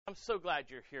I'm so glad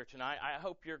you're here tonight. I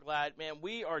hope you're glad. Man,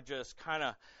 we are just kind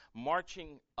of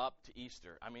marching up to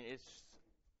Easter. I mean,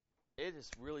 it is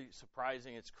really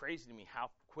surprising. It's crazy to me how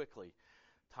quickly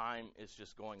time is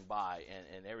just going by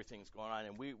and everything's going on.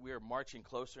 And we are marching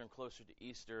closer and closer to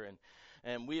Easter.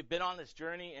 And we have been on this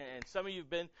journey, and some of you have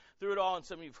been through it all, and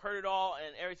some of you have heard it all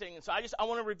and everything. And so I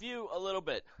want to review a little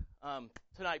bit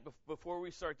tonight before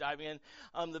we start diving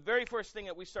in. The very first thing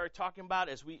that we started talking about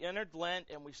as we entered Lent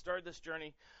and we started this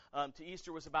journey to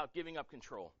Easter was about giving up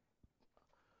control.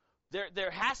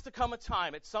 There has to come a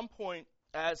time at some point,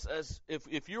 as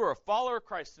if you are a follower of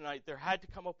Christ tonight, there had to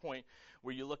come a point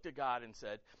where you looked at God and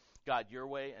said, God, your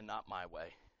way and not my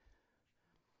way.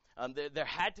 There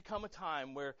had to come a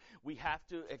time where we have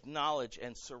to acknowledge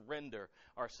and surrender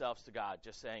ourselves to God,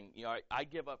 just saying, I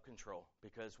give up control,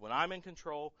 because when I'm in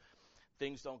control,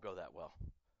 things don't go that well.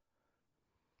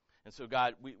 And so,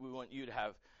 God, we want you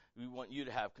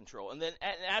to have control. And then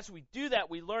as we do that,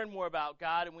 we learn more about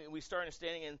God, and we start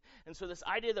understanding. And so this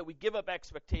idea that we give up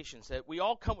expectations, that we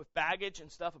all come with baggage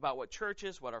and stuff about what church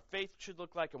is, what our faith should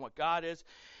look like, and what God is.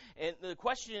 And the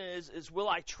question is will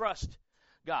I trust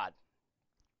God?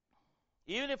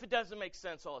 Even if it doesn't make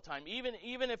sense all the time,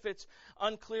 even if it's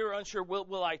unclear or unsure,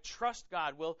 will I trust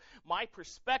God? Will my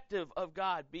perspective of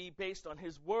God be based on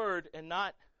His Word and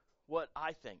not what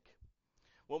I think?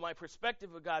 Will my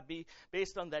perspective of God be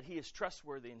based on that He is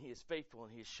trustworthy and He is faithful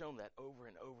and He has shown that over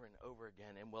and over and over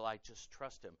again? And will I just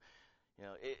trust Him?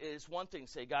 It is one thing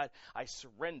to say, God, I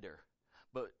surrender,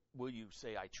 but will you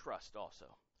say I trust also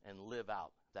and live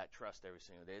out that trust every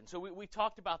single day? And so we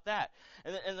talked about that.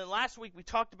 And then last week we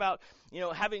talked about,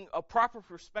 having a proper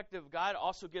perspective of God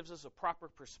also gives us a proper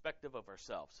perspective of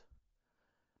ourselves.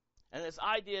 And this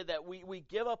idea that we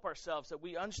give up ourselves, that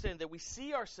we understand, that we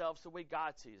see ourselves the way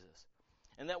God sees us.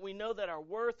 And that we know that our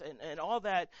worth and all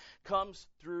that comes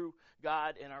through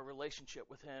God and our relationship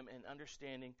with Him, and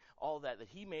understanding all that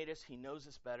He made us, He knows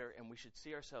us better, and we should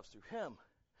see ourselves through Him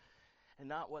and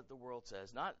not what the world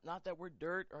says. Not that we're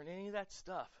dirt or any of that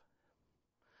stuff,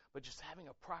 but just having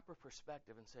a proper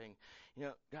perspective and saying,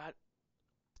 God,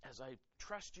 as I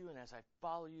trust you and as I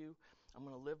follow you, I'm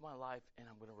going to live my life and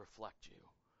I'm going to reflect you.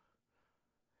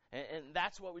 And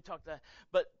that's what we talked about.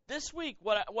 But this week,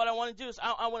 what I want to do is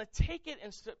I want to take it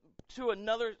to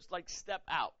another step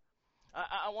out.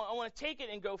 I want to take it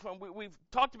and go from we've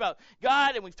talked about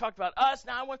God and we've talked about us.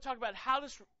 Now I want to talk about how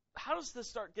does this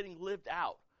start getting lived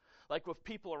out, like with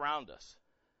people around us.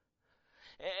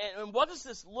 And what does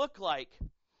this look like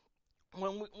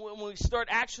when we start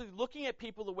actually looking at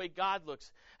people the way God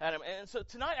looks at them? And so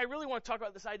tonight I really want to talk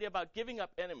about this idea about giving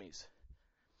up enemies.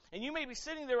 And you may be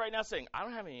sitting there right now saying, I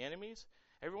don't have any enemies.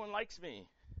 Everyone likes me.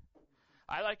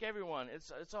 I like everyone.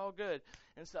 It's all good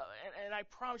and stuff. And I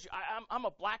promise you, I'm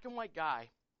a black and white guy.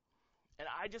 And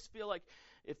I just feel like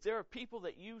if there are people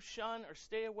that you shun or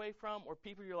stay away from, or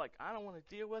people you're like, I don't want to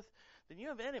deal with, then you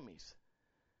have enemies.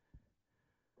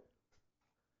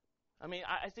 I mean,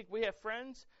 I think we have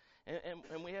friends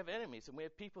and we have enemies, and we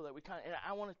have people that we and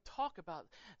I want to talk about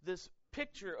this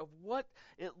picture of what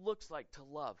it looks like to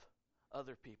love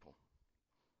other people.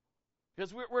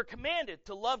 Because we're commanded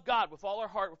to love God with all our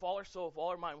heart, with all our soul, with all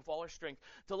our mind, with all our strength,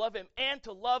 to love Him and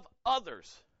to love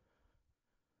others.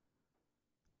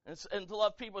 And to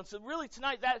love people. And so really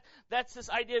tonight, that's this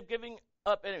idea of giving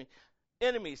up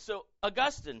enemies. So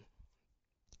Augustine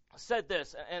said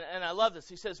this, and I love this.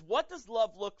 He says, what does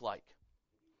love look like?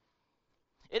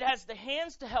 It has the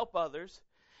hands to help others.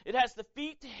 It has the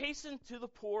feet to hasten to the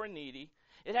poor and needy.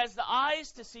 It has the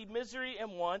eyes to see misery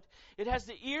and want. It has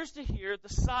the ears to hear the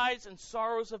sighs and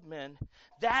sorrows of men.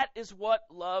 That is what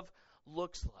love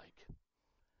looks like.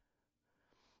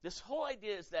 This whole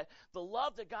idea is that the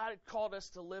love that God had called us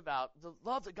to live out, the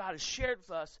love that God has shared with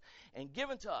us and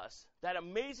given to us, that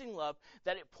amazing love,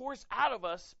 that it pours out of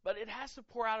us, but it has to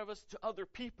pour out of us to other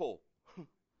people.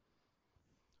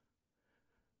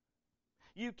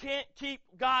 You can't keep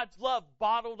God's love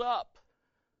bottled up.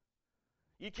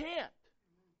 You can't.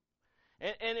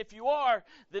 And if you are,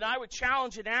 then I would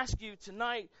challenge and ask you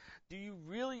tonight, do you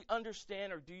really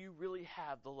understand, or do you really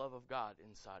have the love of God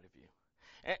inside of you?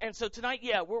 And so tonight,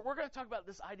 we're going to talk about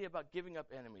this idea about giving up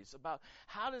enemies, about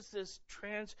how does this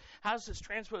translate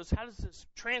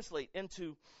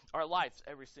into our lives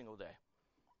every single day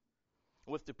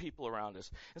with the people around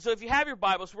us. And so if you have your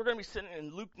Bibles, we're going to be sitting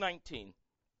in Luke 19.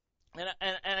 And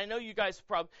I know you guys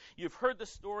you've heard the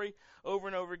story over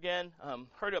and over again,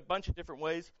 heard it a bunch of different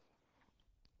ways.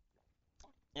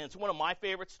 And it's one of my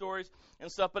favorite stories and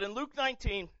stuff. But in Luke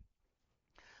 19,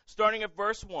 starting at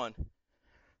verse 1,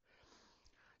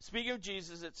 speaking of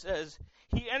Jesus, it says,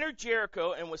 He entered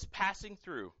Jericho and was passing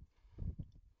through.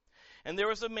 And there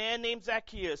was a man named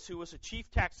Zacchaeus who was a chief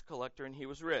tax collector, and he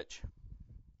was rich.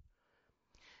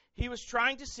 He was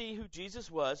trying to see who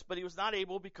Jesus was, but he was not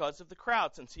able because of the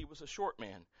crowd, since he was a short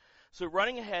man. So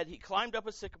running ahead, he climbed up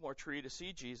a sycamore tree to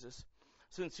see Jesus,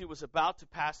 since he was about to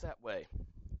pass that way.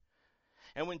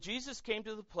 And when Jesus came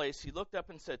to the place, he looked up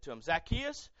and said to him,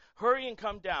 Zacchaeus, hurry and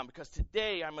come down, because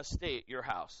today I must stay at your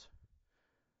house.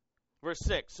 Verse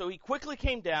 6, so he quickly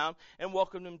came down and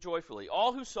welcomed him joyfully.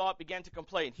 All who saw it began to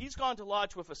complain, he's gone to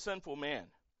lodge with a sinful man.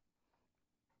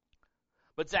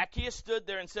 But Zacchaeus stood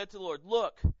there and said to the Lord,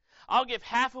 look, I'll give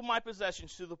half of my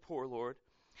possessions to the poor, Lord.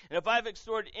 And if I've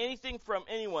extorted anything from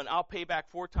anyone, I'll pay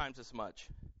back 4 times as much.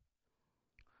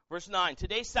 Verse 9,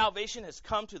 today salvation has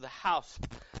come to this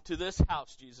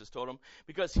house, Jesus told him,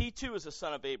 because he too is a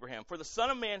son of Abraham. For the Son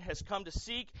of Man has come to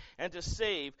seek and to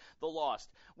save the lost.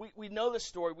 We know this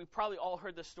story. We probably all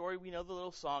heard this story. We know the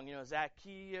little song,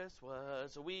 Zacchaeus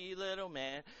was a wee little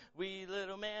man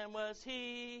was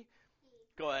he.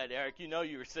 Go ahead, Eric. You know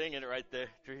you were singing it right there.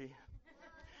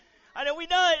 I know we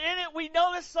know it. We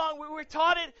know this song. We were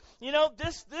taught it.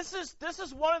 This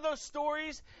is one of those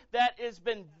stories that has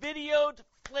been videoed,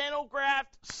 flannel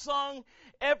graphed, sung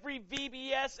every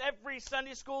VBS, every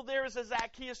Sunday school. There is a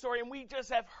Zacchaeus story, and we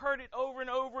just have heard it over and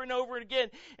over and over again,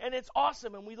 and it's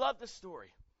awesome, and we love this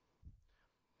story.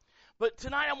 But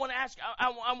tonight, I want to ask.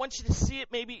 I want you to see it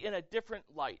maybe in a different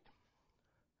light.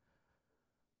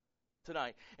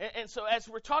 Tonight. And so as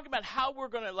we're talking about how we're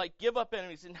going to give up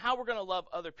enemies and how we're going to love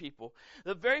other people,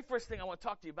 the very first thing I want to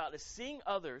talk to you about is seeing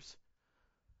others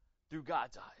through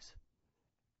God's eyes.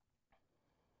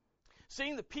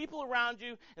 Seeing the people around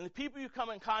you and the people you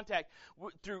come in contact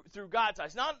with through God's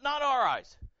eyes, not our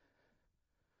eyes.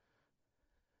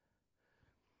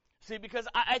 See, because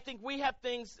I think we have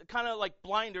things kind of like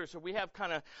blinders, or we have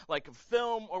kind of like a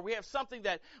film, or we have something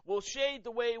that will shade the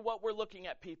way what we're looking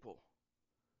at people.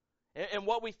 And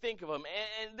what we think of them.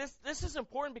 And this is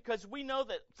important because we know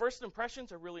that first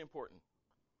impressions are really important.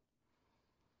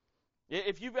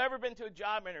 If you've ever been to a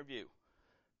job interview,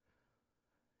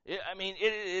 it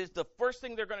is the first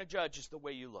thing they're going to judge is the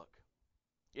way you look.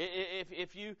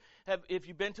 If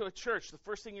you've been to a church, the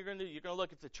first thing you're going to do, you're going to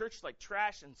look. If the church is like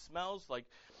trash and smells like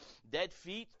dead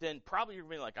feet, then probably you're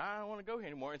going to be like, I don't want to go here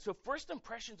anymore. And so first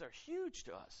impressions are huge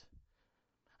to us.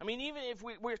 I mean, even if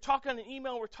we're talking on an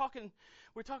email, we're talking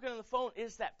on the phone,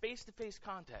 it's that face-to-face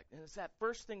contact, and it's that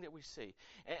first thing that we see.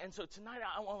 And so tonight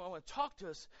I want to talk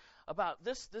to us about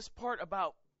this part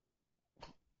about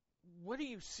what do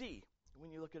you see when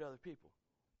you look at other people?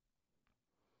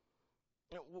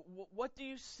 What do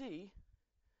you see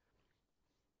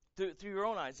through your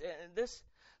own eyes? And this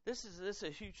is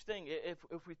a huge thing.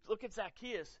 If we look at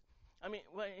Zacchaeus,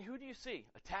 who do you see?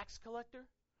 A tax collector?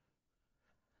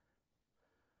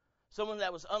 Someone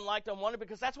that was unliked, unwanted,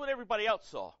 because that's what everybody else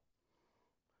saw.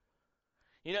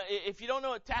 If you don't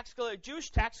know, a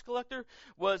Jewish tax collector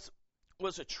was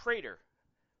a traitor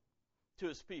to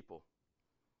his people.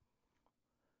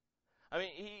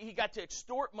 He got to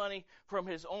extort money from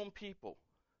his own people.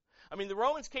 The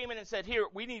Romans came in and said, here,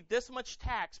 we need this much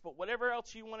tax, but whatever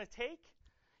else you want to take,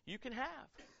 you can have.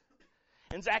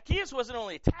 And Zacchaeus wasn't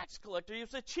only a tax collector, he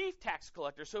was a chief tax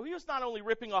collector. So he was not only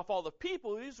ripping off all the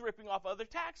people, he was ripping off other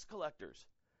tax collectors.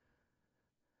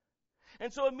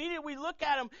 And so immediately we look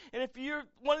at him, and if you're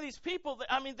one of these people,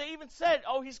 they even said,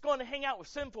 he's going to hang out with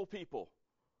sinful people.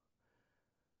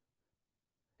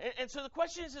 And so the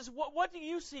question is what do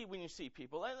you see when you see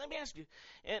people? Let me ask you,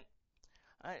 and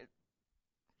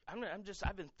I've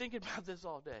been thinking about this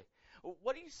all day.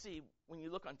 What do you see when you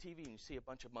look on TV and you see a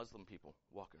bunch of Muslim people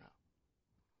walking around?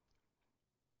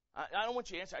 I don't want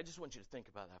you to answer. I just want you to think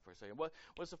about that for a second.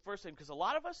 What's the first thing? Because a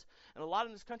lot of us, and a lot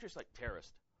in this country, is like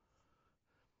terrorist.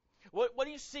 What do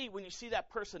you see when you see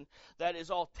that person that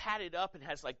is all tatted up and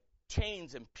has like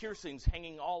chains and piercings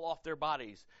hanging all off their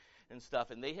bodies and stuff,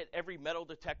 and they hit every metal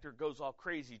detector, goes all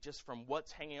crazy just from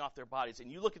what's hanging off their bodies, and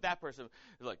you look at that person,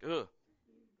 you're like, ugh,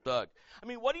 thug.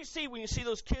 What do you see when you see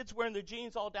those kids wearing their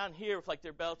jeans all down here with like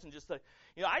their belts and just like,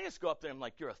 I just go up there and I'm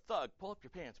like, you're a thug. Pull up your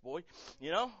pants, boy.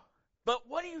 But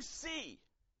what do you see?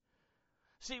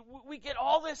 See, we get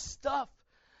all this stuff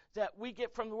that we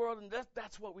get from the world, and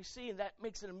that's what we see, and that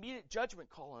makes an immediate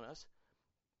judgment call on us.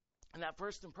 And that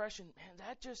first impression,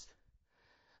 man,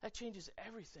 that changes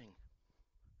everything.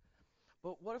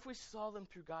 But what if we saw them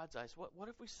through God's eyes? What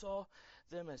if we saw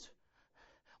them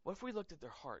what if we looked at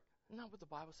their heart? Isn't that what the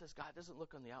Bible says? God doesn't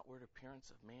look on the outward appearance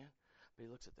of man, but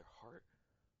he looks at their heart.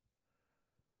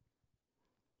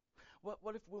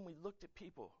 What if when we looked at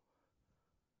people,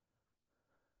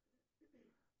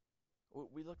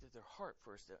 we looked at their heart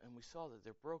first, and we saw that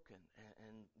they're broken,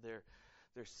 and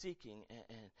they're seeking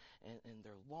and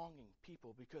they're longing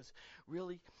people, because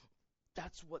really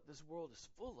that's what this world is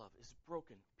full of, is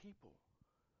broken people.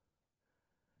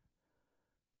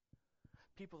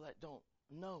 People that don't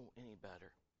know any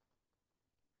better.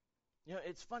 You know,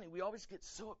 it's funny, we always get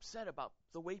so upset about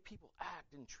the way people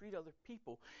act and treat other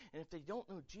people, and if they don't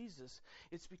know Jesus,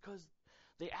 it's because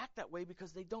they act that way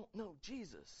because they don't know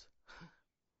Jesus.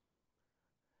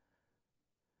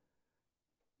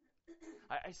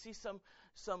 I see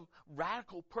some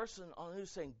radical person on the news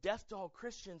saying death to all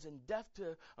Christians and death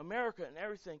to America and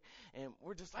everything, and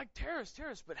we're just like,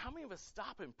 terrorists, but how many of us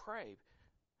stop and pray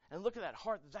and look at that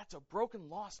heart? That's a broken,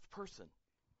 lost person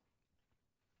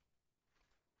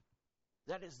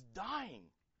that is dying.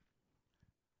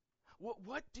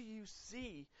 What do you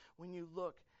see when you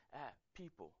look at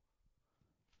people?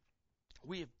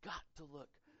 We've got to look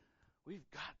through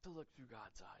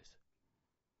God's eyes.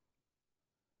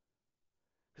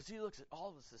 Because he looks at all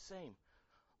of us the same,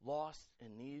 lost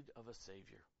in need of a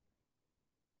Savior.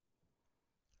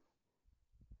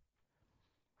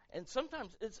 And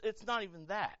sometimes it's not even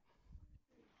that.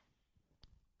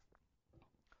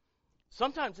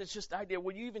 Sometimes it's just the idea,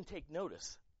 will you even take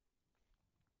notice?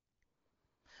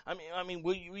 I mean,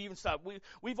 will you even stop?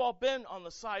 We've all been on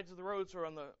the sides of the roads or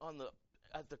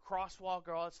at the crosswalk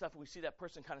or all that stuff, and we see that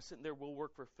person kind of sitting there, we'll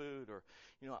work for food, or,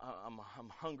 you know, I'm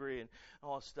hungry and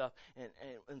all that stuff.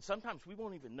 And sometimes we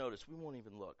won't even notice. We won't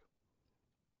even look.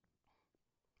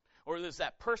 Or there's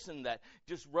that person that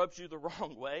just rubs you the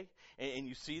wrong way, and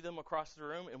you see them across the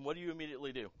room, and what do you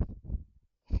immediately do?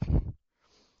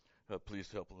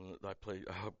 Please help them.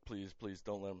 Please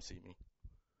don't let them see me.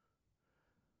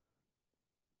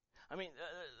 I mean,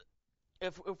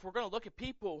 if we're going to look at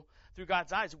people through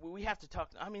God's eyes, we have to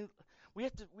talk. I mean, we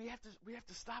have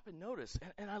to stop and notice.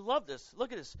 And I love this.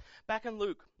 Look at this. Back in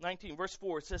Luke 19, verse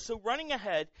 4, it says, "So running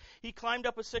ahead, he climbed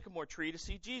up a sycamore tree to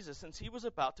see Jesus, since he was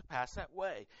about to pass that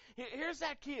way." Here's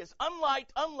Zacchaeus,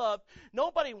 unliked, unloved.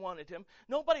 Nobody wanted him.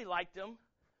 Nobody liked him.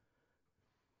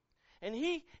 And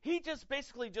he just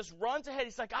basically just runs ahead.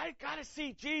 He's like, I got to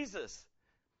see Jesus.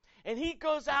 And he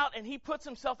goes out and he puts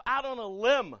himself out on a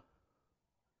limb.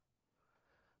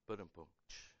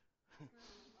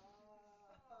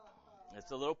 It's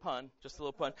a little pun, just a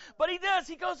little pun. But he does.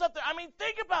 He goes up there. I mean,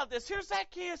 think about this. Here's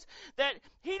Zacchaeus, that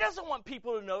he doesn't want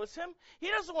people to notice him. He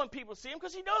doesn't want people to see him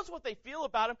because he knows what they feel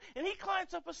about him. And he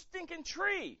climbs up a stinking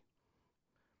tree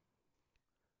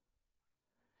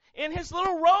in his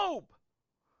little robe.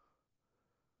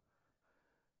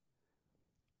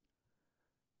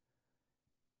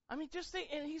 I mean, just think,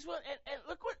 and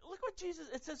look what Jesus,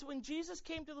 it says when Jesus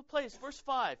came to the place, verse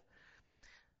 5,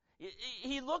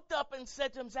 he looked up and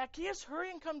said to him, "Zacchaeus,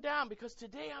 hurry and come down, because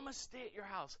today I must stay at your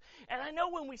house." And I know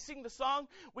when we sing the song,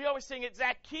 we always sing it,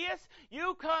 "Zacchaeus,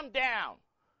 you come down."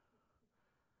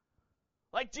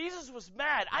 Like Jesus was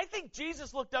mad. I think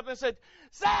Jesus looked up and said,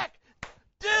 "Zach,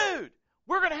 dude,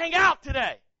 we're going to hang out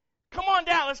today. Come on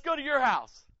down, let's go to your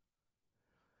house."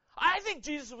 I think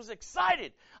Jesus was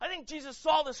excited. I think Jesus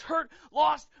saw this hurt,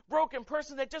 lost, broken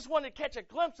person that just wanted to catch a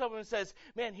glimpse of him and says,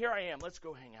 "Man, here I am. Let's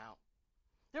go hang out."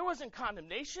 There wasn't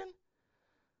condemnation.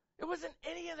 It wasn't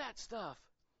any of that stuff.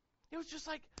 It was just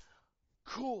like,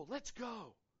 cool, let's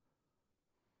go.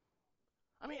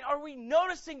 I mean, are we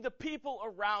noticing the people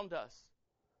around us?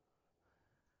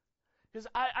 Because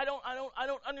I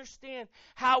don't understand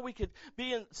how we could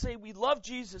say we love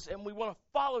Jesus and we want to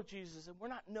follow Jesus, and we're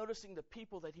not noticing the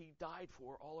people that he died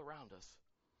for all around us.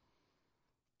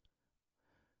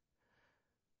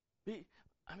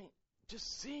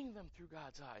 Just seeing them through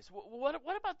God's eyes.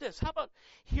 What about this? How about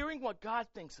hearing what God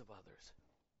thinks of others?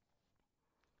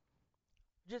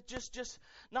 Just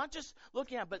not just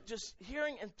looking at, but just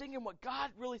hearing and thinking what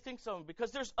God really thinks of them,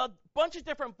 because there's a bunch of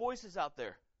different voices out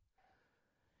there.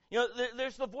 You know,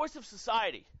 there's the voice of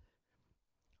society.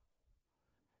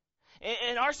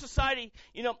 In our society,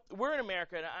 you know, we're in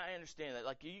America, and I understand that.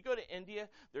 Like, you go to India,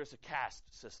 there's a caste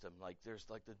system. Like, there's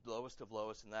like the lowest of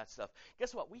lowest and that stuff.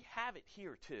 Guess what? We have it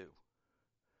here, too.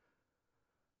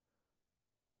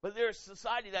 But there's a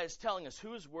society that is telling us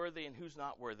who is worthy and who's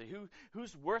not worthy,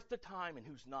 who's worth the time and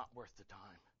who's not worth the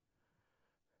time.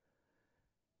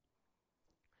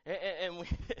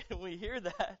 And we hear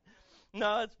that.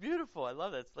 No, it's beautiful. I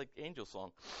love that. It's like angel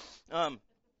song.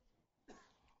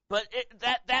 But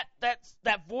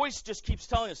that voice just keeps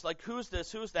telling us, like, who's this,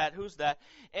 who's that,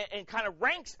 and kind of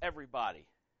ranks everybody.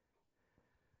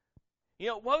 You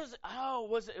know, what was it?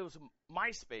 Oh, it was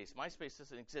MySpace. MySpace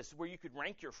doesn't exist, where you could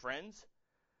rank your friends.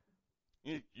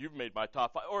 You've made my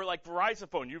top 5. Or like Verizon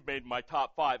phone, you've made my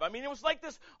top 5. I mean, it was like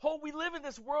this whole, we live in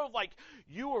this world like,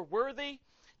 you are worthy,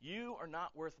 you are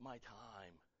not worth my time.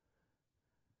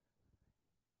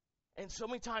 And so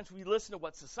many times we listen to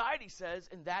what society says,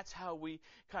 and that's how we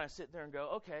kind of sit there and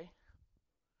go, okay,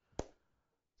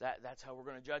 that's how we're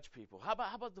going to judge people. How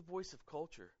about the voice of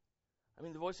culture? I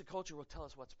mean, the voice of culture will tell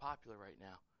us what's popular right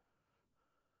now.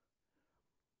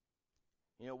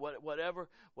 You know,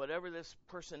 whatever this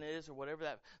person is, or whatever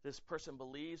this person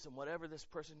believes, and whatever this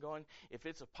person going, if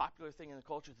it's a popular thing in the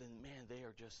culture, then man,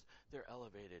 they're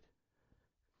elevated.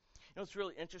 You know, it's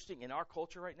really interesting in our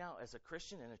culture right now, as a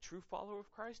Christian and a true follower of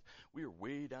Christ, we are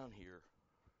way down here.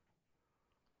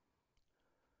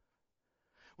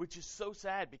 Which is so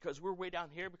sad, because we're way down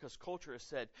here because culture has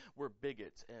said we're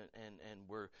bigots and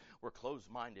we're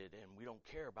closed-minded and we don't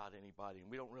care about anybody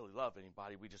and we don't really love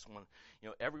anybody. We just want,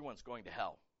 everyone's going to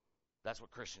hell. That's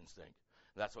what Christians think.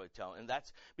 That's what they tell. And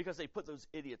that's because they put those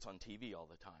idiots on TV all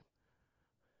the time.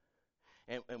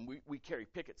 And we carry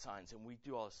picket signs and we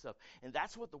do all this stuff. And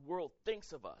that's what the world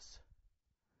thinks of us.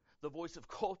 The voice of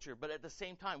culture, but at the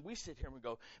same time, we sit here and we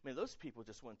go, man, those people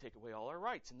just want to take away all our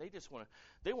rights, and they want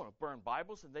to burn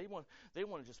Bibles, and they want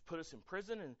to just put us in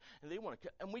prison, and they want to,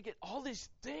 and we get all these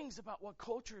things about what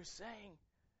culture is saying,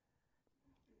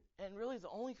 and really the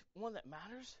only one that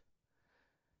matters,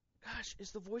 gosh,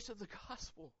 is the voice of the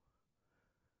gospel.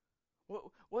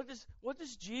 What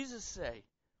does Jesus say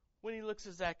when he looks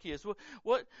at Zacchaeus?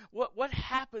 What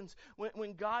happens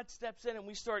when God steps in and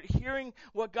we start hearing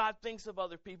what God thinks of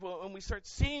other people and we start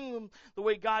seeing them the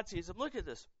way God sees them? Look at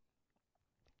this.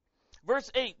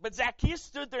 Verse 8, but Zacchaeus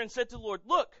stood there and said to the Lord,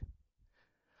 Look,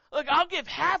 I'll give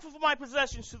half of my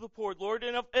possessions to the poor, Lord,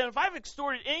 and if I've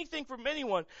extorted anything from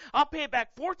anyone, I'll pay it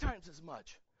back 4 times as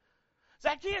much.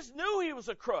 Zacchaeus knew he was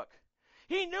a crook.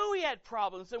 He knew he had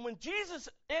problems, and when Jesus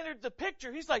entered the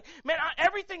picture, he's like, man,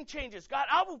 everything changes. God,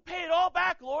 I will pay it all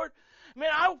back, Lord. Man,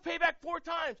 I will pay back 4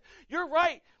 times. You're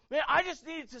right. Man, I just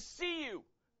needed to see you.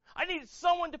 I needed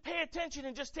someone to pay attention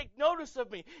and just take notice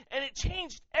of me, and it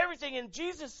changed everything, and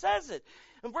Jesus says it.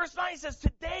 In verse 9, he says,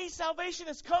 today salvation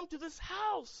has come to this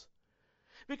house,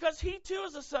 because he too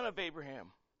is the son of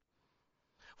Abraham.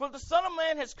 For the Son of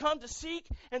Man has come to seek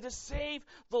and to save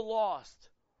the lost.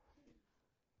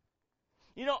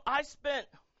 You know, I spent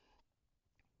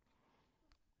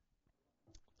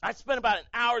about an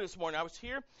hour this morning. I was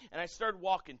here, and I started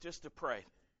walking just to pray.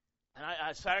 And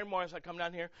I Saturday mornings, I come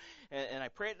down here, and I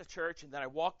pray at the church, and then I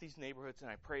walk these neighborhoods, and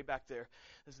I pray back there,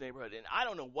 this neighborhood. And I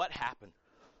don't know what happened.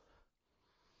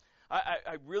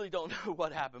 I really don't know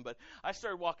what happened, but I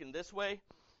started walking this way,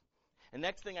 and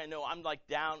next thing I know, I'm like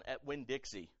down at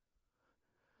Winn-Dixie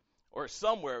or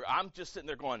somewhere. I'm just sitting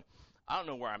there going, I don't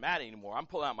know where I'm at anymore. I'm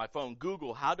pulling out my phone,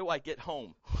 Google, how do I get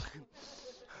home?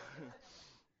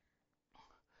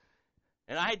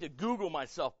 And I had to Google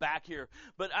myself back here.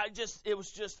 But it was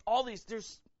just all these,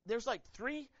 there's like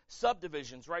 3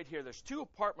 subdivisions right here. There's 2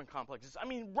 apartment complexes. I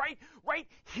mean, right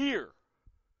here.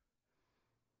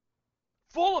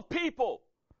 Full of people.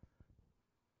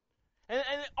 And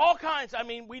all kinds. I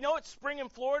mean, we know it's spring in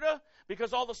Florida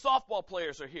because all the softball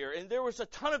players are here. And there was a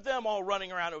ton of them all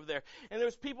running around over there. And there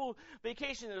was people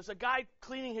vacationing. There was a guy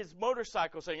cleaning his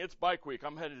motorcycle saying, it's bike week.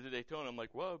 I'm headed to Daytona. I'm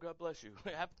like, whoa, God bless you.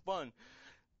 Have fun.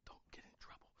 Don't get in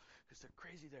trouble because they're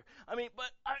crazy there. I mean,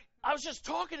 but I was just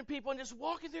talking to people and just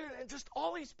walking there and just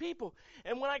all these people.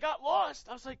 And when I got lost,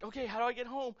 I was like, okay, how do I get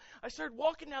home? I started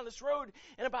walking down this road,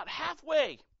 and about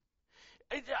halfway,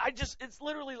 it's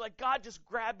literally like God just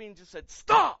grabbed me and just said,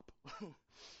 stop!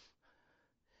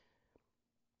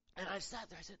 And I sat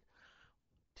there, I said,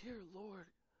 dear Lord,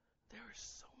 there are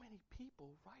so many people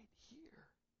right here.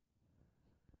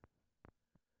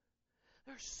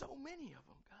 There's so many of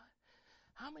them, God.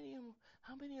 How many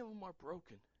of them are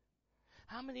broken?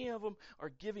 How many of them are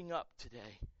giving up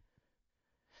today?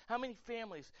 How many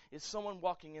families is someone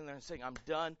walking in there and saying, I'm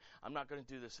done, I'm not going to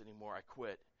do this anymore, I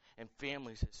quit? And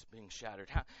families is being shattered.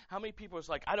 How many people is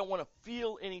like, I don't want to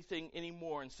feel anything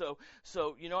anymore, and so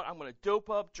you know what, I'm going to dope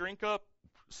up, drink up,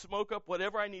 smoke up,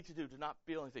 whatever I need to do to not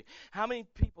feel anything. How many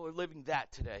people are living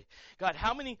that today? God,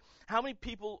 how many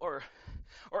people are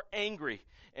angry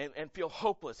and feel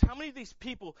hopeless? How many of these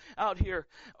people out here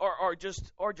are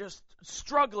just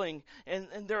struggling and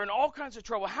they're in all kinds of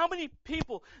trouble? How many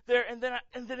people there? And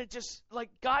then it just, like,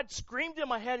 God screamed in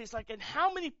my head. He's like, and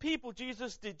how many people,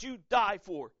 Jesus, did you die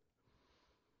for?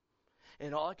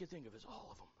 And all I could think of is all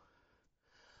of them.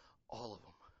 All of them.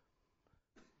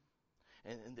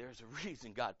 And there's a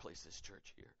reason God placed this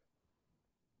church here.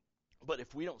 But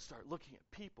if we don't start looking at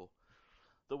people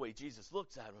the way Jesus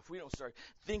looks at them, if we don't start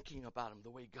thinking about them the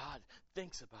way God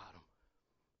thinks about them,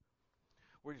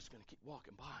 we're just going to keep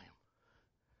walking by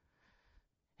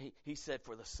them. He said,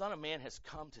 for the Son of Man has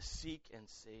come to seek and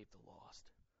save the lost.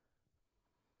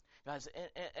 Guys,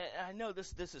 and I know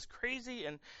this is crazy,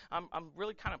 and I'm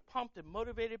really kind of pumped and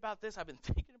motivated about this. I've been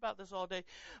thinking about this all day.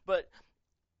 But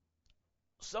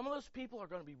some of those people are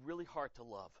going to be really hard to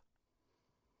love.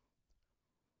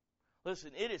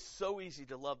 Listen, it is so easy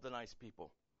to love the nice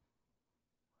people.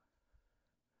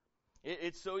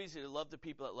 It's so easy to love the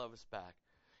people that love us back.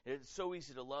 It's so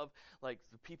easy to love like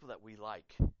the people that we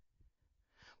like.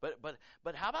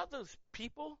 But how about those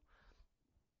people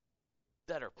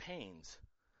that are pains?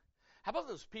 How about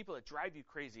those people that drive you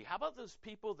crazy? How about those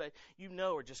people that you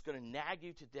know are just going to nag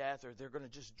you to death, or they're going to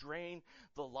just drain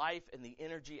the life and the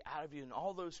energy out of you, and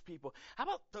all those people? How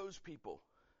about those people?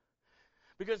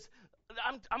 Because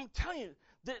I'm telling you,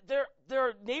 there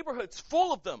are neighborhoods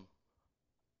full of them.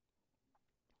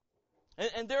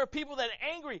 And there are people that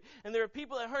are angry, and there are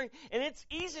people that are hurting, and it's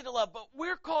easy to love, but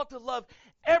we're called to love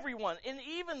everyone, and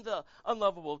even the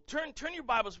unlovable. Turn your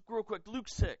Bibles real quick, Luke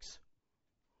 6.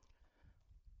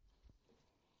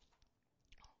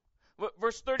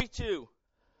 Verse 32.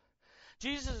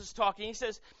 Jesus is talking. He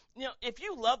says, if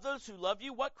you love those who love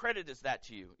you, what credit is that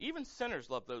to you? Even sinners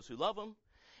love those who love them.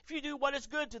 If you do what is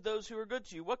good to those who are good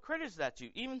to you, what credit is that to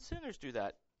you? Even sinners do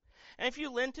that. And if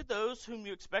you lend to those whom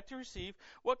you expect to receive,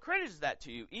 what credit is that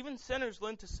to you? Even sinners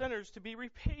lend to sinners to be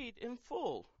repaid in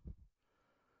full.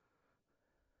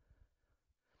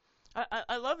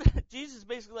 I love that Jesus is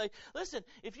basically like, listen,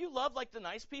 if you love like the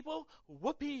nice people,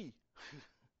 whoopee.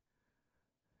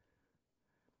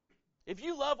 If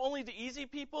you love only the easy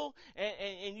people,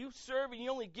 and you serve and you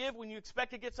only give when you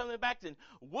expect to get something back, then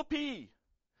whoopee.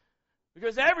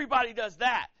 Because everybody does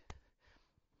that.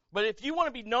 But if you want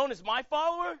to be known as my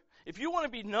follower, if you want to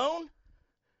be known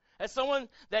as someone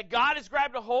that God has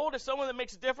grabbed a hold, as someone that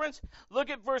makes a difference, look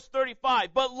at verse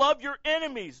 35. But love your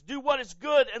enemies, do what is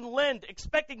good, and lend,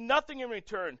 expecting nothing in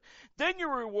return. Then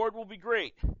your reward will be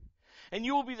great, and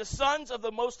you will be the sons of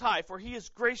the Most High, for He is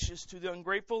gracious to the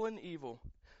ungrateful and evil.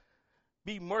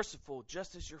 Be merciful,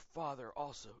 just as your Father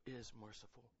also is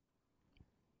merciful.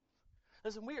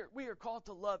 Listen, we are called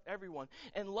to love everyone.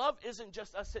 And love isn't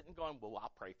just us sitting going, well,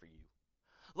 I'll pray for you.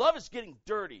 Love is getting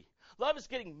dirty. Love is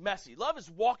getting messy. Love is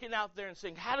walking out there and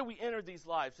saying, how do we enter these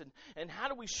lives? And how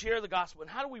do we share the gospel? And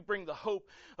how do we bring the hope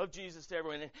of Jesus to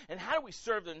everyone? And how do we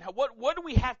serve them? And what do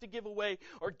we have to give away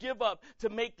or give up to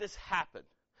make this happen?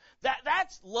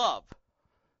 That's love.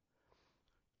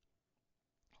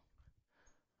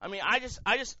 I mean, I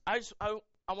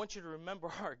want you to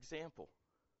remember our example.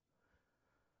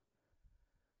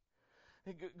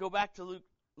 Go back to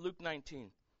Luke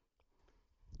 19.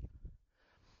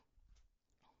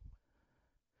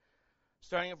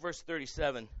 Starting at verse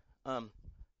 37.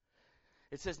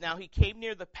 It says, Now he came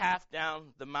near the path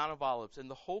down the Mount of Olives, and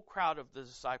the whole crowd of the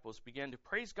disciples began to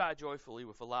praise God joyfully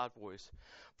with a loud voice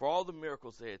for all the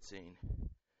miracles they had seen.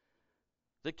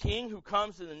 The King who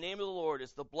comes in the name of the Lord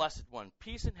is the Blessed One.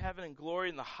 Peace in heaven and glory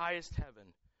in the highest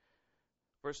heaven.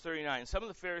 Verse 39. Some of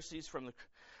the Pharisees from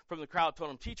the crowd told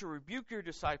him, Teacher, rebuke your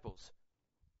disciples.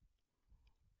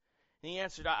 And he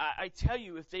answered, I tell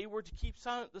you, if they were to keep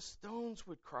silent, the stones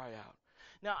would cry out.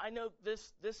 Now, I know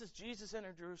this is Jesus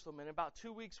entered Jerusalem. In about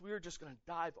 2 weeks, we are just going to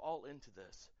dive all into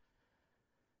this.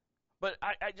 But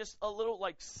I just, a little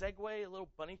like segue, a little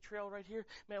bunny trail right here.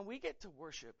 Man, we get to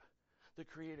worship the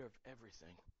creator of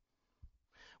everything.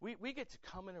 We get to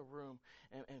come in a room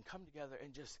and come together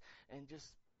and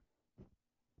just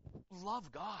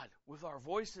love God with our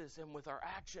voices and with our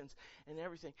actions and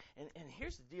everything. And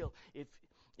here's the deal.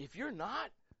 If you're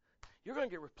not, you're going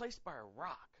to get replaced by a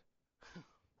rock.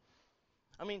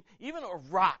 I mean, even a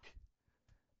rock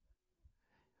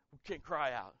can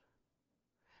cry out.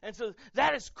 And so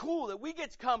that is cool that we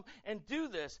get to come and do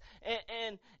this.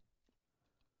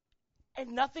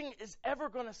 And nothing is ever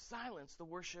going to silence the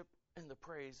worship and the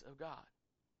praise of God.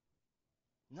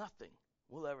 Nothing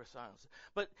will ever silence it.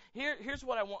 But here's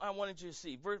what I wanted you to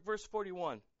see. Verse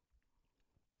 41.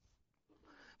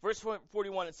 Verse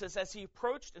 41, it says, As he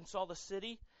approached and saw the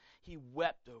city, he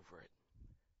wept over it,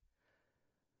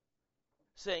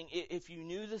 saying, If you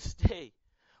knew this day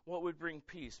what would bring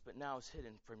peace, but now is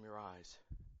hidden from your eyes.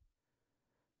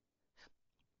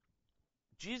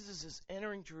 Jesus is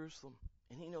entering Jerusalem,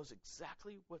 and he knows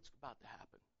exactly what's about to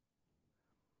happen.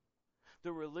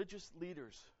 The religious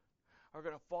leaders are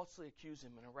going to falsely accuse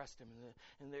him and arrest him,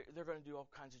 and they're going to do all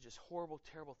kinds of just horrible,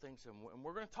 terrible things to him. And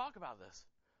we're going to talk about this.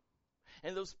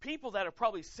 And those people that are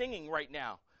probably singing right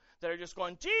now, that are just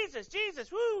going, Jesus,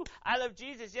 Jesus, woo, I love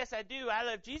Jesus, yes I do, I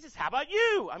love Jesus, how about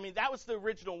you? I mean, that was the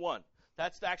original one.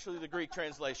 That's actually the Greek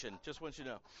translation, just want you to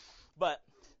know. But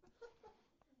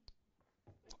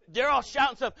They're all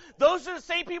shouting stuff. Those are the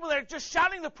same people that are just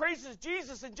shouting the praises of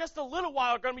Jesus, in just a little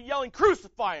while are going to be yelling,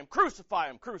 crucify him, crucify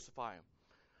him, crucify him.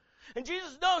 And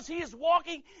Jesus knows he is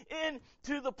walking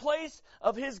into the place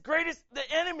of his greatest, the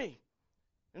enemy.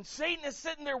 And Satan is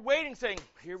sitting there waiting, saying,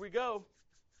 here we go.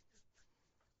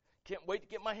 Can't wait to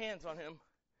get my hands on him.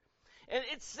 And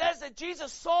it says that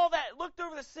Jesus saw that, looked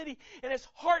over the city, and his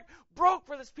heart broke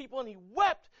for this people, and he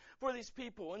wept for these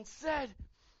people and said,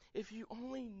 if you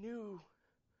only knew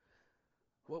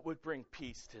what would bring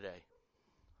peace today.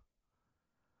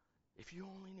 If you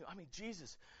only knew. I mean,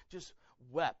 Jesus just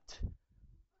wept.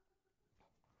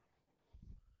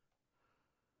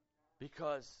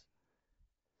 Because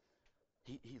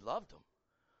he loved them.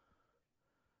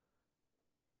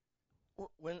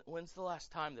 When's the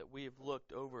last time that we have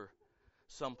looked over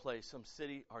someplace, some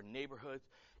city, our neighborhood,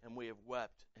 and we have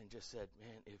wept and just said,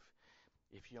 man,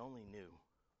 if you only knew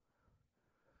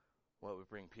what would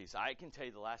bring peace. I can tell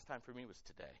you the last time for me was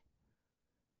today.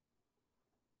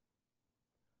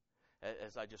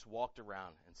 As I just walked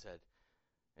around and said,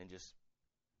 and just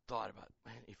thought about,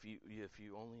 man, if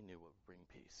you only knew what would bring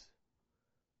peace.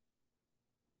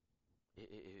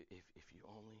 If you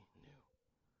only knew.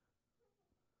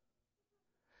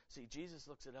 See, Jesus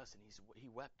looks at us and he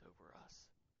wept over us.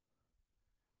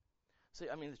 See,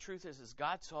 I mean, the truth is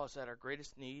God saw us at our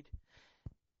greatest need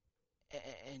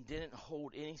and didn't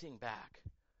hold anything back.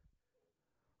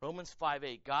 Romans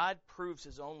 5:8, God proves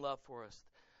his own love for us,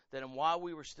 that while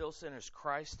we were still sinners,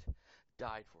 Christ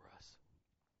died for us.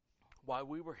 While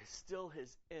we were still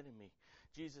his enemy,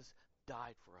 Jesus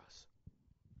died for us.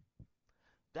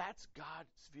 That's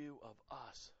God's view of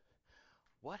us.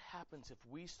 What happens if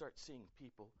we start seeing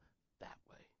people that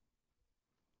way?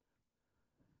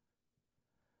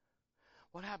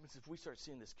 What happens if we start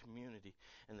seeing this community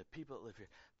and the people that live here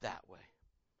that way?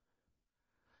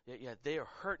 Yeah, they are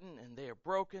hurting and they are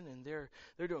broken and they're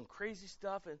doing crazy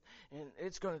stuff and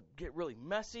it's going to get really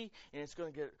messy and it's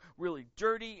going to get really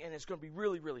dirty and it's going to be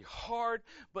really, really hard.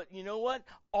 But you know what?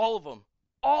 All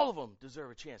of them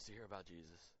deserve a chance to hear about Jesus.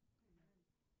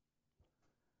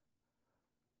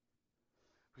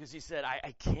 Because he said,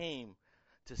 I came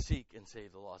to seek and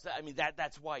save the lost. I mean,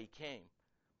 that's why he came.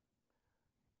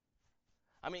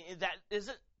 I mean,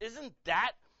 isn't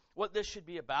that what this should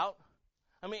be about?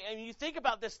 I mean, and you think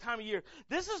about this time of year.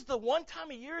 This is the one time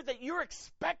of year that you're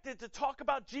expected to talk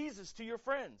about Jesus to your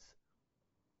friends.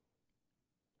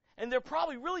 And they're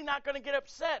probably really not going to get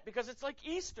upset because it's like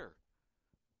Easter.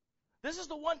 This is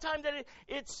the one time that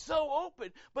it's so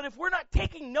open. But if we're not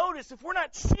taking notice, if we're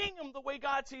not seeing them the way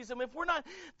God sees them, if we're not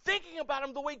thinking about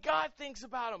them the way God thinks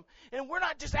about them, and we're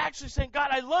not just actually saying, God,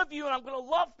 I love you and I'm going to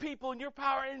love people in your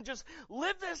power and just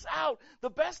live this out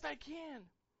the best I can.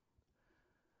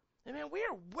 And man, we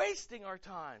are wasting our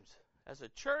times as a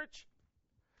church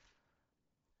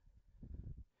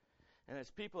and as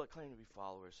people that claim to be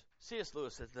followers. C.S.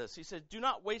 Lewis said this. He said, do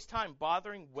not waste time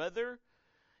bothering whether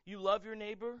you love your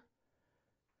neighbor.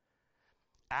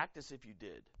 Act as if you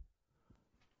did.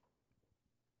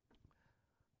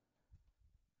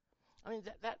 I mean,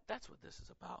 that's what this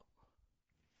is about.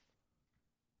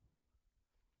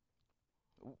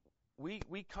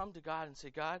 We come to God and say,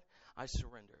 God, I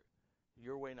surrender.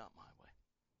 Your way, not my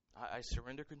way. I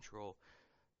surrender control.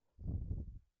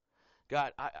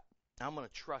 God, I'm going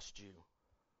to trust you.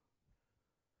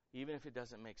 Even if it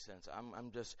doesn't make sense.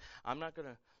 I'm not going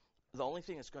to, the only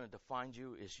thing that's going to define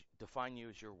you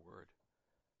is your word.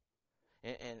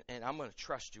 And I'm going to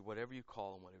trust you, whatever you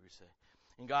call and whatever you say.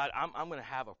 And God, I'm going to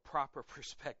have a proper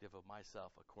perspective of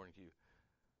myself according to you.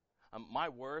 My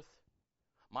worth,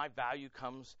 my value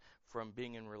comes from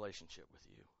being in relationship with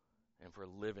you and for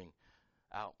living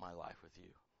out my life with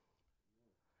you.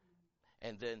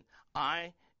 And then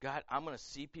I'm going to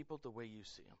see people the way you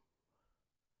see them.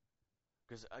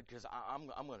 Because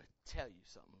I'm going to tell you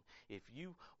something. If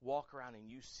you walk around and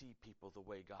you see people the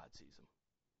way God sees them,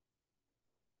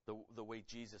 the way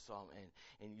Jesus saw him,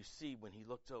 and you see when he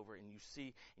looked over and you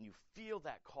see and you feel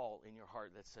that call in your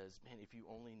heart that says, man, if you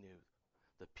only knew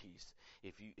the peace,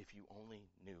 if you only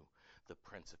knew the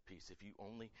Prince of Peace, if you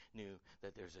only knew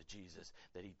that there's a Jesus,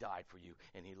 that he died for you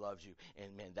and he loves you,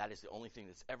 and man, that is the only thing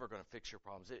that's ever going to fix your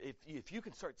problems. If you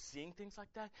can start seeing things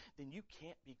like that, then you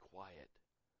can't be quiet.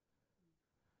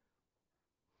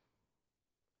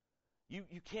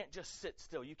 You can't just sit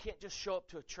still. You can't just show up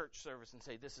to a church service and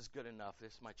say, this is good enough,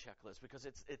 this is my checklist, because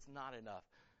it's not enough.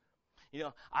 You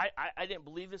know, I didn't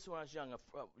believe this when I was young. A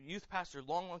youth pastor a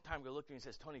long time ago looked at me and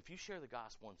says, Tony, if you share the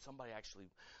gospel and somebody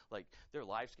actually, like, their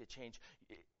lives get changed,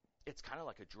 it's kind of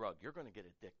like a drug. You're going to get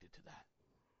addicted to that.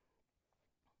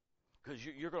 because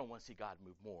you're going to want to see God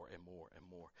move more and more and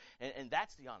more. And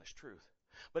that's the honest truth.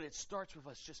 But it starts with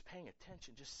us just paying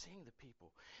attention, just seeing the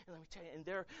people. And let me tell you, and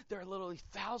there are literally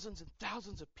thousands and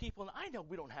thousands of people, and I know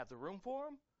we don't have the room for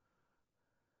them.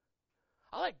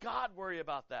 I let God worry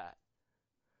about that.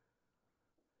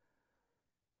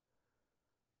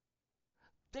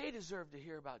 They deserve to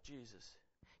hear about Jesus.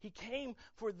 He came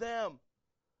for them.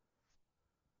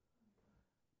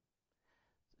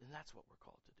 And that's what we're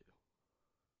called to do.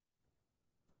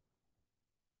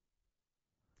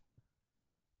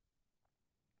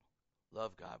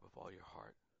 Love God with all your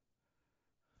heart.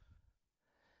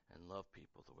 And love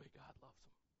people the way God loves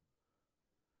them.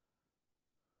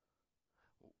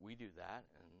 We do that,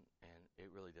 and it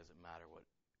really doesn't matter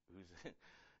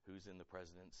who's in the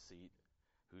president's seat,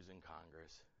 who's in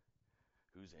Congress,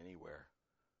 who's anywhere.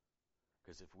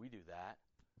 Because if we do that,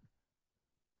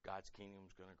 God's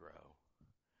kingdom's going to grow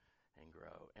and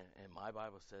grow. And my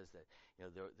Bible says that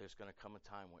there's going to come a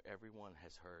time where everyone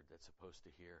has heard that's supposed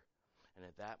to hear. And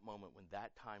at that moment, when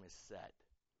that time is set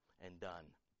and done,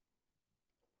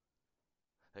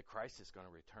 that Christ is going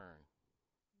to return.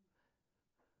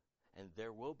 And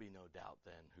there will be no doubt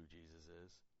then who Jesus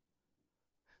is.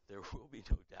 There will be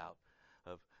no doubt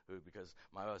of who, because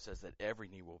my Bible says that every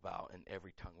knee will bow and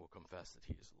every tongue will confess that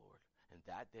he is Lord. And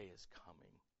that day is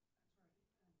coming.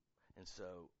 And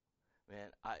so,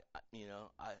 man, I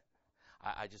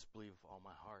just believe with all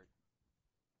my heart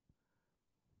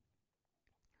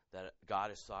that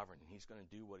God is sovereign, and he's going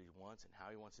to do what he wants and how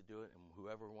he wants to do it and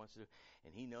whoever wants to do it,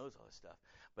 and he knows all this stuff.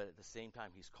 But at the same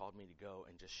time, he's called me to go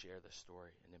and just share the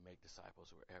story and to make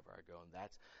disciples wherever I go. And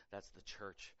that's the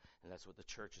church, and that's what the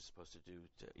church is supposed to do,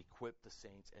 to equip the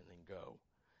saints and then go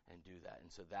and do that. And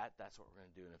so that's what we're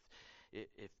going to do. And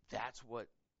if that's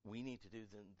what we need to do,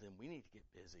 then we need to get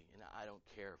busy. And I don't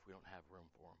care if we don't have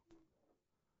room for them.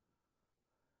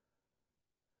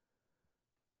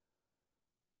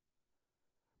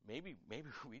 Maybe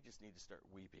we just need to start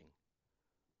weeping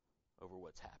over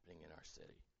what's happening in our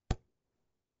city.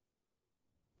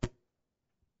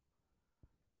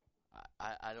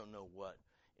 I don't know what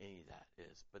any of that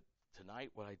is, but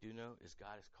tonight what I do know is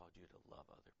God has called you to love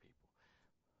other people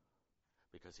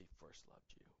because he first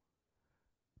loved you.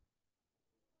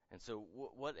 And so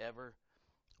whatever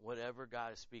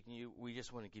God is speaking to you, we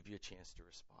just want to give you a chance to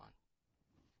respond.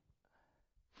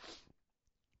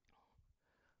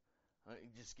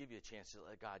 Just give you a chance to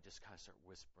let God just kind of start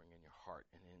whispering in your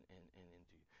heart and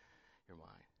into your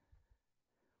mind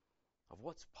of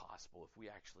what's possible if we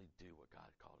actually do what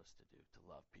God called us to do, to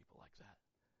love people like that.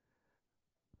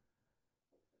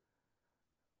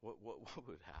 What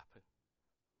would happen?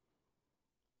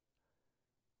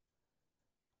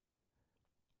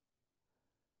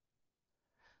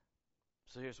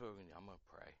 So here's what we're going to do. I'm going to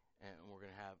pray, and we're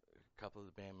going to have a couple of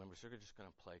the band members. They're just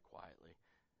going to play quietly.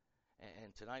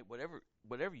 And tonight,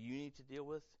 whatever you need to deal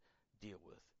with, deal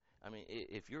with. I mean,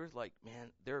 if you're like, man,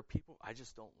 there are people I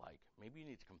just don't like, maybe you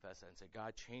need to confess that and say,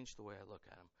 God, change the way I look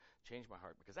at them, change my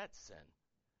heart, because that's sin.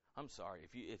 I'm sorry.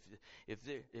 If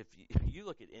you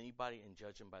look at anybody and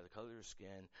judge them by the color of their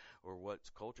skin or what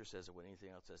culture says or what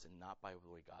anything else says, and not by the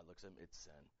way God looks at them, it's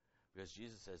sin. Because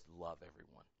Jesus says, love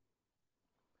everyone.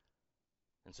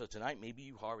 And so tonight, maybe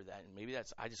you harbor that, and maybe I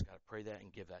just got to pray that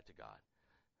and give that to God.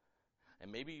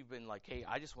 And maybe you've been like, hey,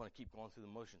 I just want to keep going through the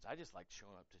motions. I just like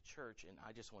showing up to church, and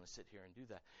I just want to sit here and do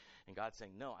that. And God's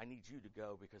saying, no, I need you to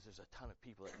go because there's a ton of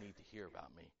people that need to hear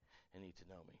about me and need to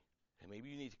know me. And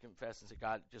maybe you need to confess and say,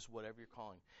 God, just whatever you're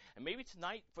calling. And maybe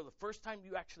tonight, for the first time,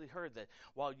 you actually heard that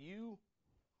while you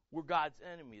were God's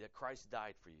enemy, that Christ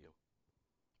died for you.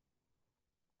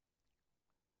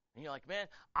 And you're like, man,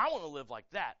 I want to live like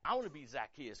that. I want to be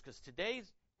Zacchaeus because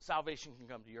today's salvation can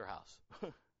come to your house.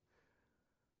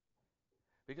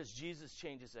 Because Jesus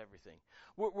changes everything.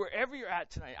 Wherever you're at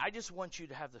tonight, I just want you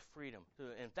to have the freedom.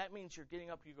 And if that means you're getting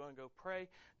up, you're going to go pray,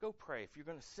 go pray. If you're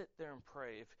going to sit there and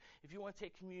pray, if you want to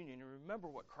take communion and remember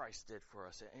what Christ did for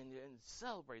us and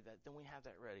celebrate that, then we have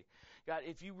that ready. God,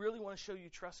 if you really want to show you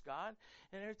trust God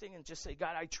and everything and just say,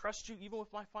 God, I trust you even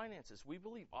with my finances. We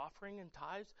believe offering and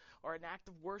tithes are an act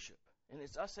of worship. And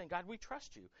it's us saying, God, we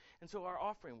trust you. And so our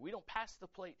offering, we don't pass the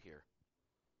plate here.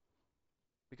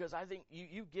 Because I think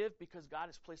you give because God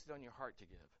has placed it on your heart to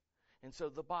give. And so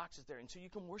the box is there. And so you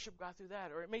can worship God through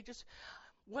that. Or it may just,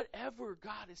 whatever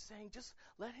God is saying, just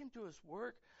let him do his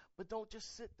work. But don't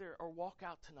just sit there or walk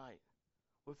out tonight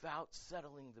without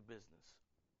settling the business.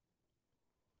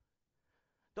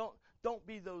 Don't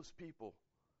be those people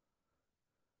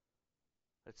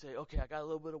that say, okay, I got a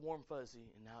little bit of warm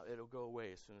fuzzy, and now it'll go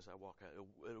away as soon as I walk out.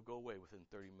 It'll go away within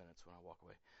 30 minutes when I walk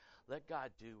away. Let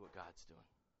God do what God's doing.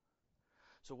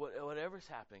 So whatever's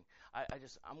happening,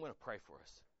 I'm going to pray for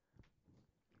us.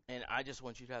 And I just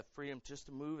want you to have freedom just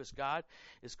to move as God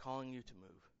is calling you to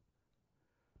move.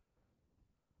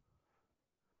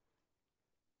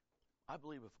 I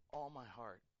believe with all my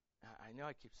heart, I know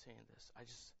I keep saying this,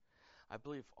 I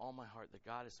believe with all my heart that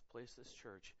God has placed this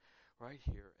church right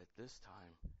here at this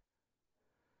time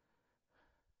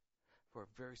for a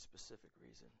very specific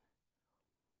reason.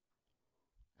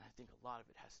 And I think a lot of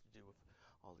it has to do with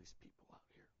all these people out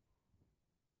here.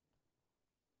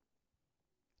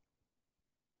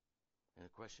 And the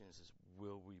question is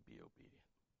will we be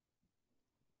obedient?